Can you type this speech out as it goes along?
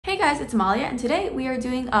guys, it's Amalia, and today we are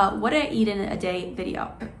doing a what I eat in a day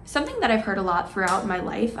video. Something that I've heard a lot throughout my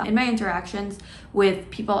life in my interactions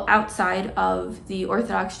with people outside of the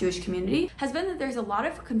Orthodox Jewish community has been that there's a lot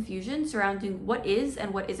of confusion surrounding what is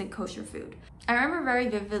and what isn't kosher food. I remember very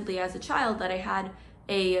vividly as a child that I had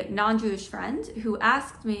a non-Jewish friend who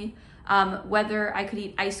asked me whether I could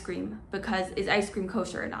eat ice cream because is ice cream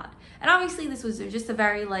kosher or not? And obviously this was just a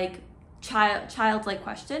very childlike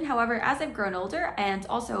question. However, as I've grown older and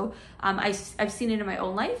also I've seen it in my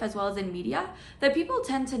own life as well as in media, that people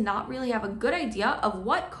tend to not really have a good idea of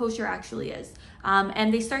what kosher actually is.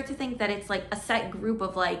 And they start to think that it's like a set group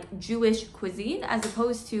of like Jewish cuisine as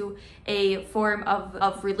opposed to a form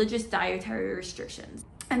of religious dietary restrictions.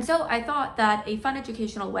 And so I thought that a fun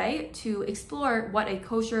educational way to explore what a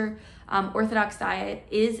kosher Orthodox diet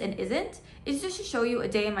is and isn't is just to show you a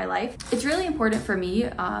day in my life. It's really important for me,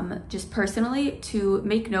 just personally, to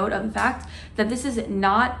make note of the fact that this is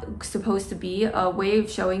not supposed to be a way of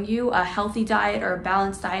showing you a healthy diet or a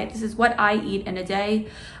balanced diet. This is what I eat in a day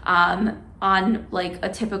on like a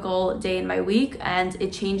typical day in my week, and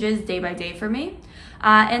it changes day by day for me.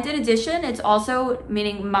 And in addition, it's also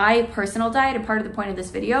meaning my personal diet, and part of the point of this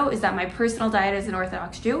video is that my personal diet as an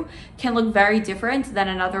Orthodox Jew can look very different than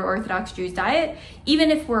another Orthodox Jew's diet, even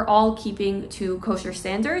if we're all keeping to kosher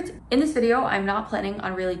standards. In this video, I'm not planning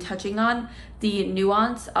on really touching on the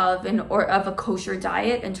nuance of a kosher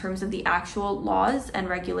diet in terms of the actual laws and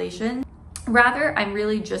regulations. Rather, I'm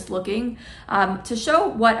really just looking to show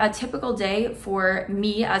what a typical day for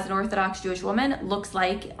me as an Orthodox Jewish woman looks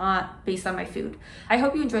like based on my food. I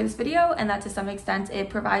hope you enjoy this video and that to some extent it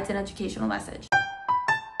provides an educational message.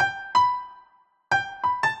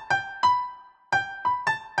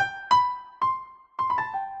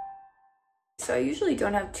 So I usually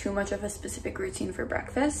don't have too much of a specific routine for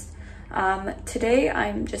breakfast. Today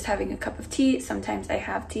I'm just having a cup of tea. Sometimes I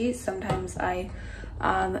have tea, sometimes I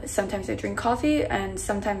drink coffee, and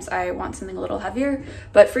sometimes I want something a little heavier,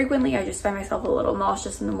 but frequently I just find myself a little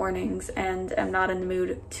nauseous in the mornings and am not in the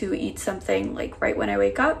mood to eat something like right when I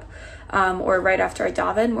wake up or right after I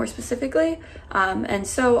daven more specifically. And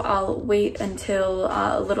so I'll wait until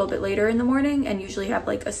a little bit later in the morning and usually have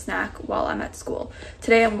like a snack while I'm at school.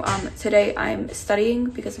 Today I'm studying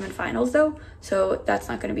because I'm in finals though, so that's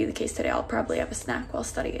not going to be the case today. I'll probably have a snack while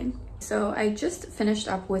studying. So I just finished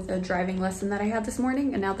up with a driving lesson that I had this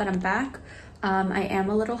morning, and now that I'm back, I am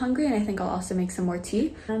a little hungry, and I think I'll also make some more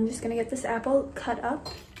tea. I'm just gonna get this apple cut up.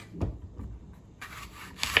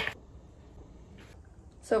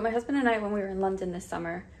 So my husband and I, when we were in London this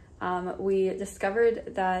summer, we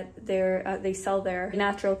discovered that they sell their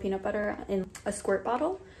natural peanut butter in a squirt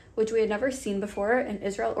bottle, which we had never seen before in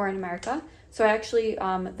Israel or in America. So I actually,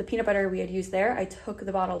 the peanut butter we had used there, I took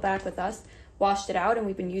the bottle back with us, washed it out, and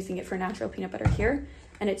we've been using it for natural peanut butter here,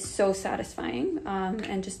 and it's so satisfying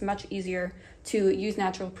and just much easier to use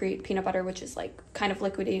natural peanut butter, which is like kind of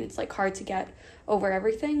liquidy and it's like hard to get over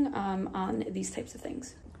everything on these types of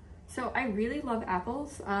things. So I really love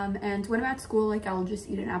apples, and when I'm at school, like I'll just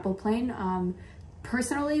eat an apple plain.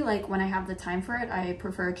 Personally, like when I have the time for it, I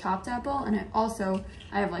prefer a chopped apple, and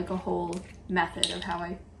I have like a whole method of how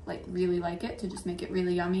I like really like it to just make it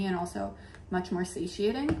really yummy and also much more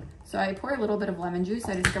satiating. So I pour a little bit of lemon juice.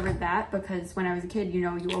 I discovered that because when I was a kid, you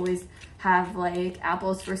know, you always have like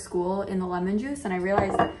apples for school in the lemon juice, and I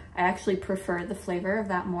realized I actually prefer the flavor of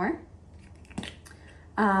that more.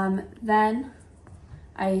 Then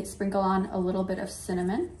I sprinkle on a little bit of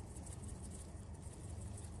cinnamon.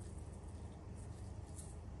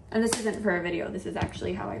 And this isn't for a video, this is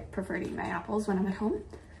actually how I prefer to eat my apples when I'm at home.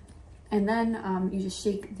 And then you just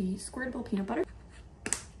shake the squirtable peanut butter.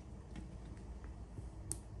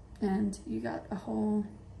 And you got a whole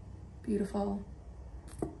beautiful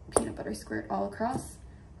peanut butter squirt all across.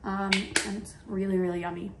 And it's really, really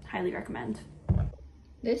yummy. Highly recommend.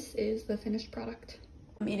 This is the finished product.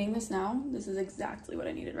 I'm eating this now. This is exactly what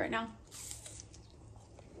I needed right now.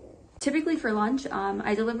 Typically for lunch,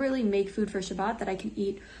 I deliberately make food for Shabbat that I can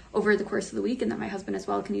eat over the course of the week and that my husband as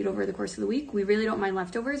well can eat over the course of the week. We really don't mind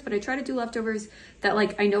leftovers, but I try to do leftovers that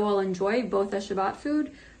like I know I'll enjoy, both as Shabbat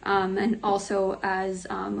food and also as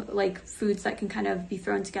like foods that can kind of be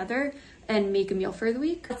thrown together and make a meal for the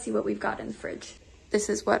week. Let's see what we've got in the fridge. This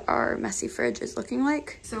is what our messy fridge is looking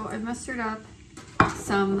like. So I've mustered up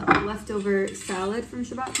some leftover salad from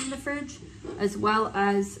Shabbat from the fridge, as well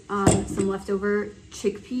as some leftover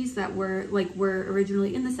chickpeas that were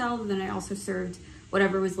originally in the salad. Then I also served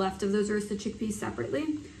whatever was left of those roasted chickpeas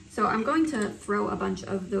separately. So I'm going to throw a bunch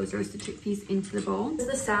of those roasted chickpeas into the bowl.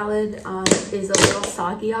 The salad is a little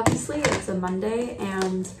soggy, obviously. It's a Monday,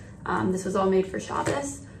 and this was all made for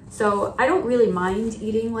Shabbos. So I don't really mind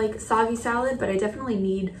eating like soggy salad, but I definitely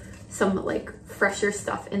need some like fresher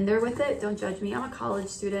stuff in there with it. Don't judge me, I'm a college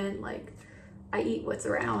student, like I eat what's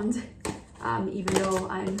around. Even though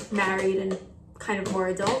I'm married and kind of more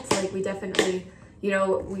adult, like we definitely, you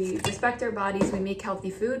know, we respect our bodies, we make healthy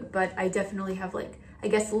food, but I definitely have like, I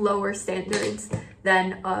guess, lower standards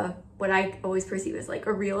than what I always perceive as like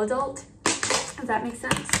a real adult, if that makes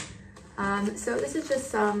sense. So this is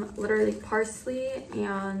just some literally parsley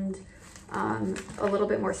and a little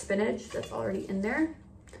bit more spinach that's already in there.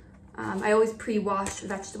 I always pre-wash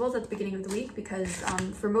vegetables at the beginning of the week because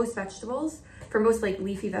for most vegetables, for most like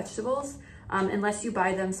leafy vegetables, unless you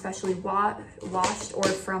buy them specially washed or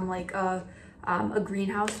from like a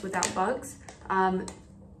greenhouse without bugs,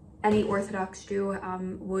 any Orthodox Jew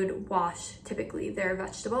would wash typically their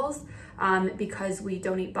vegetables because we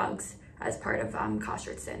don't eat bugs as part of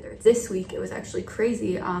kosher standards. This week it was actually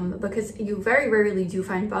crazy because you very rarely do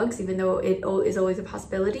find bugs, even though it is always a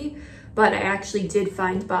possibility. But I actually did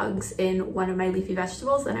find bugs in one of my leafy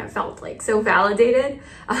vegetables, and I felt like so validated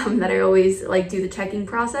that I always like do the checking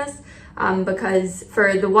process because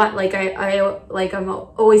for the one, like I'm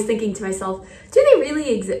always thinking to myself, do they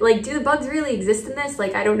really exist? Like, do the bugs really exist in this?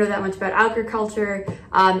 Like, I don't know that much about agriculture.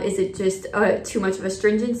 Is it just too much of a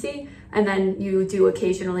stringency? And then you do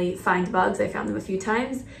occasionally find bugs. I found them a few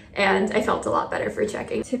times and I felt a lot better for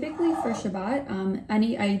checking. Typically for Shabbat,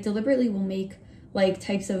 I deliberately will make like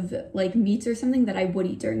types of like meats or something that I would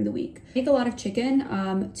eat during the week. I make a lot of chicken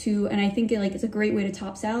and I think it's a great way to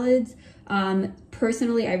top salads.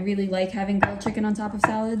 Personally, I really like having grilled chicken on top of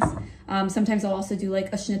salads. Sometimes I'll also do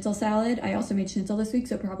like a schnitzel salad. I also made schnitzel this week,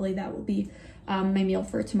 so probably that will be my meal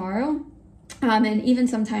for tomorrow. And even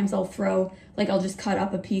sometimes I'll throw, like I'll just cut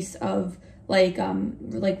up a piece of like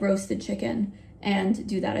roasted chicken and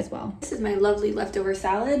do that as well. This is my lovely leftover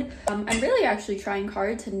salad. I'm really actually trying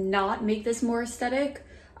hard to not make this more aesthetic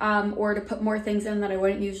or to put more things in that I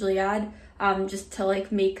wouldn't usually add, just to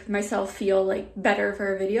like make myself feel like better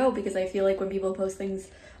for a video, because I feel like when people post things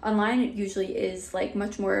online, it usually is like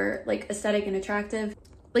much more like aesthetic and attractive.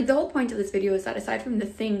 Like the whole point of this video is that aside from the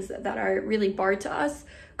things that are really barred to us,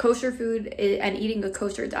 kosher food and eating a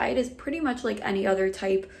kosher diet is pretty much like any other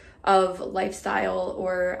type of lifestyle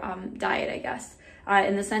or diet, I guess,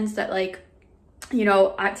 in the sense that, like, you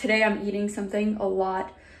know, today I'm eating something a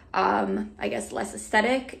lot, I guess, less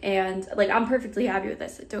aesthetic, and like I'm perfectly happy with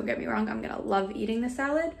this. Don't get me wrong, I'm gonna love eating the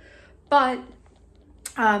salad, but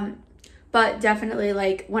definitely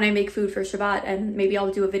like when I make food for Shabbat, and maybe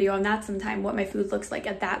I'll do a video on that sometime, what my food looks like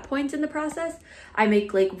at that point in the process, I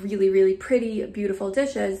make like really, really pretty, beautiful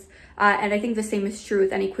dishes. And I think the same is true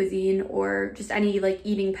with any cuisine or just any like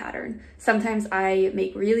eating pattern. Sometimes I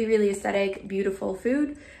make really, really aesthetic, beautiful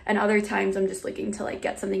food, and other times I'm just looking to like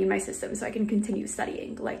get something in my system so I can continue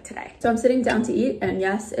studying, like today. So I'm sitting down to eat, and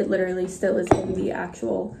yes, it literally still is in the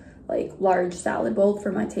actual like large salad bowl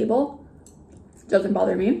for my table. Doesn't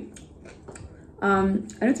bother me.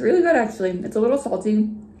 And it's really good, actually. It's a little salty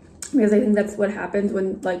because I think that's what happens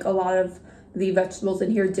when like a lot of the vegetables in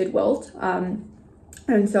here did wilt.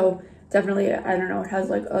 And so definitely, I don't know, it has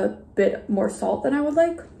like a bit more salt than I would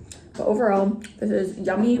like. But overall, this is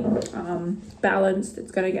yummy, balanced.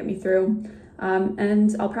 It's gonna get me through.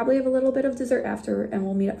 And I'll probably have a little bit of dessert after, and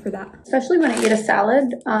we'll meet up for that. Especially when I eat a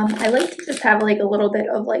salad, I like to just have like a little bit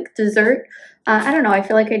of like dessert. I don't know, I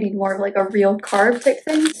feel like I need more of like a real carb type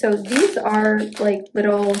thing. So these are like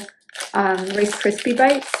little Rice Krispie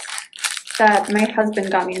bites that my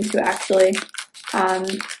husband got me into, actually.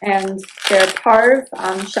 And they're parve,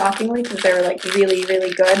 shockingly, because they're like really,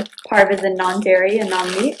 really good. Parve is in non-dairy and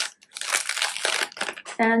non-meat.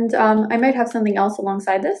 And I might have something else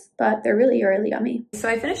alongside this, but they're really, really yummy. So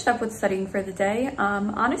I finished up with studying for the day.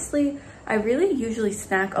 Honestly, I really usually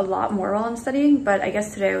snack a lot more while I'm studying, but I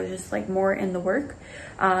guess today I was just like more in the work.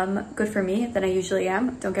 Good for me than I usually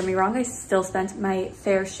am. Don't get me wrong, I still spent my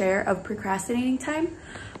fair share of procrastinating time.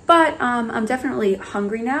 But I'm definitely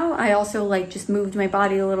hungry now. I also like just moved my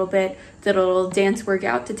body a little bit, did a little dance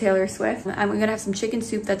workout to Taylor Swift. I'm gonna have some chicken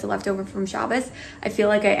soup that's left over from Shabbos. I feel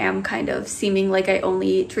like I am kind of seeming like I only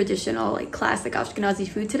eat traditional, like classic Ashkenazi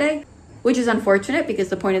food today, which is unfortunate because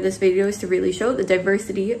the point of this video is to really show the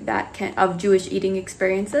diversity of Jewish eating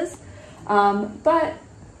experiences. But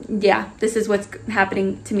yeah, this is what's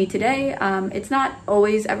happening to me today. It's not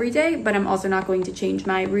always every day, but I'm also not going to change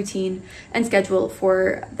my routine and schedule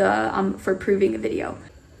for the for proving a video.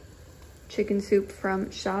 Chicken soup from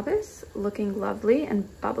Shabbos, looking lovely and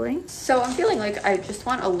bubbling. So I'm feeling like I just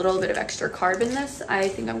want a little bit of extra carb in this. I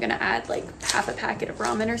think I'm gonna add like half a packet of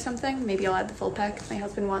ramen or something. Maybe I'll add the full pack if my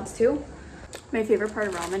husband wants to. My favorite part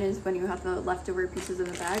of ramen is when you have the leftover pieces in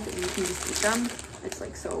the bag and you can just eat them. It's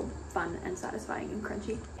like so fun and satisfying and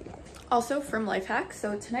crunchy. Also from life hack,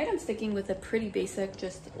 so tonight I'm sticking with a pretty basic,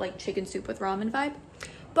 just like chicken soup with ramen vibe.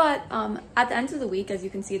 But at the end of the week, as you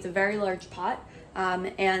can see, it's a very large pot.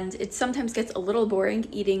 And it sometimes gets a little boring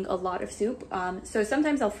eating a lot of soup. So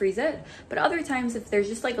sometimes I'll freeze it, but other times if there's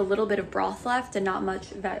just like a little bit of broth left and not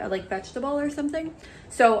much like vegetable or something,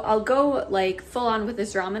 so I'll go like full on with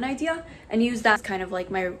this ramen idea and use that as kind of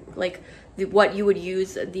like my, what you would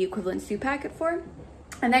use the equivalent soup packet for,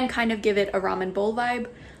 and then kind of give it a ramen bowl vibe.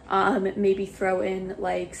 Maybe throw in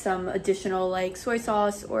like some additional like soy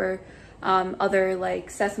sauce or other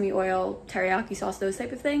like sesame oil, teriyaki sauce, those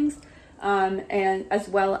type of things. And as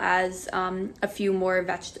well as a few more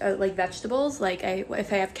vegetables, like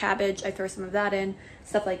if I have cabbage, I throw some of that in,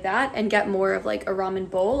 stuff like that, and get more of like a ramen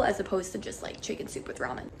bowl as opposed to just like chicken soup with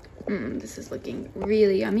ramen. This is looking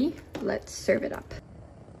really yummy. Let's serve it up.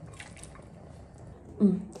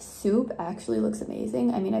 The soup actually looks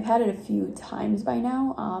amazing. I mean, I've had it a few times by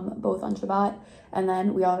now, both on Shabbat, and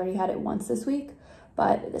then we already had it once this week.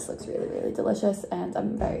 But this looks really, really delicious, and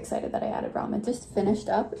I'm very excited that I added ramen. Just finished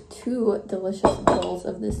up 2 delicious bowls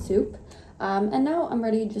of this soup, and now I'm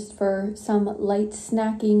ready just for some light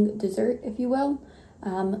snacking dessert, if you will.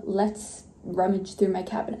 Let's rummage through my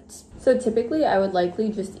cabinets. So typically I would likely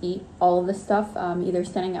just eat all of this stuff either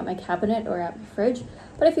standing at my cabinet or at my fridge,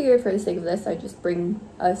 but I figured for the sake of this I just bring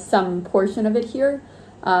some portion of it here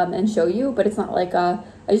and show you. But it's not like I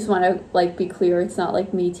just want to like be clear, it's not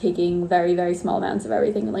like me taking very, very small amounts of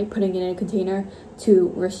everything and like putting it in a container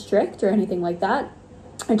to restrict or anything like that.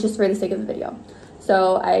 It's just for the sake of the video.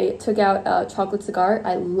 So I took out a chocolate cigar.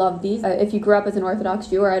 I love these. If you grew up as an Orthodox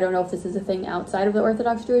Jew, or I don't know if this is a thing outside of the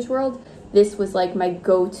Orthodox Jewish world, this was like my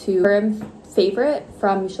go-to favorite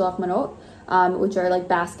from Mishalach Manot, which are like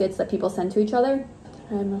baskets that people send to each other.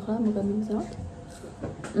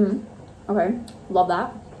 Okay, love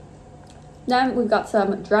that. Then we've got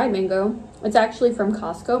some dried mango. It's actually from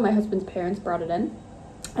Costco. My husband's parents brought it in,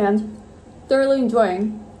 and thoroughly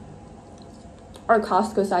enjoying our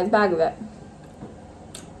Costco size bag of it.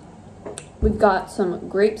 We've got some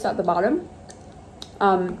grapes at the bottom.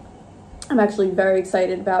 I'm actually very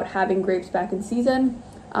excited about having grapes back in season.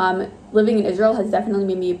 Living in Israel has definitely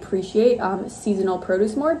made me appreciate seasonal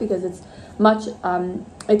produce more, because it's much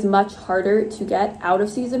harder to get out of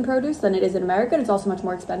season produce than it is in America. And it's also much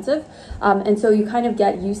more expensive. And so you kind of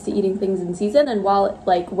get used to eating things in season. And while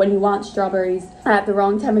like when you want strawberries at the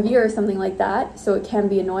wrong time of year or something like that, so it can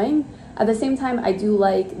be annoying. At the same time, I do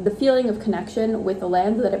like the feeling of connection with the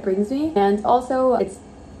land that it brings me. And also it's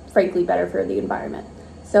frankly better for the environment.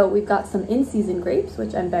 So we've got some in-season grapes,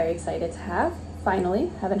 which I'm very excited to have.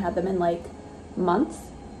 Finally, haven't had them in like months.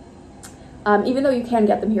 Even though you can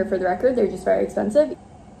get them here, for the record, they're just very expensive.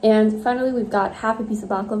 And finally, we've got half a piece of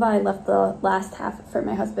baklava. I left the last half for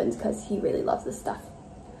my husband because he really loves this stuff.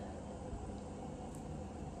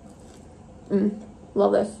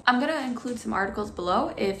 Love this. I'm gonna include some articles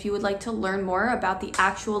below if you would like to learn more about the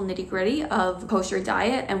actual nitty-gritty of kosher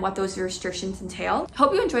diet and what those restrictions entail.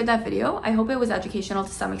 Hope you enjoyed that video. I hope it was educational to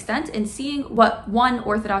some extent in seeing what one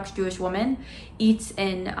Orthodox Jewish woman eats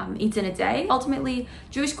in a day. Ultimately,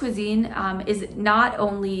 Jewish cuisine is not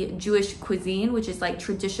only Jewish cuisine, which is like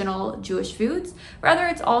traditional Jewish foods, rather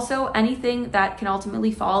it's also anything that can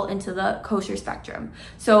ultimately fall into the kosher spectrum.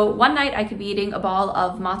 So one night I could be eating a ball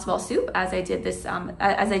of matzo ball soup, as I did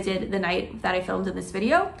the night that I filmed in this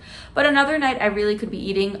video. But another night I really could be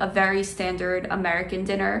eating a very standard American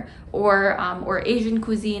dinner or Asian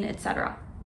cuisine, etc.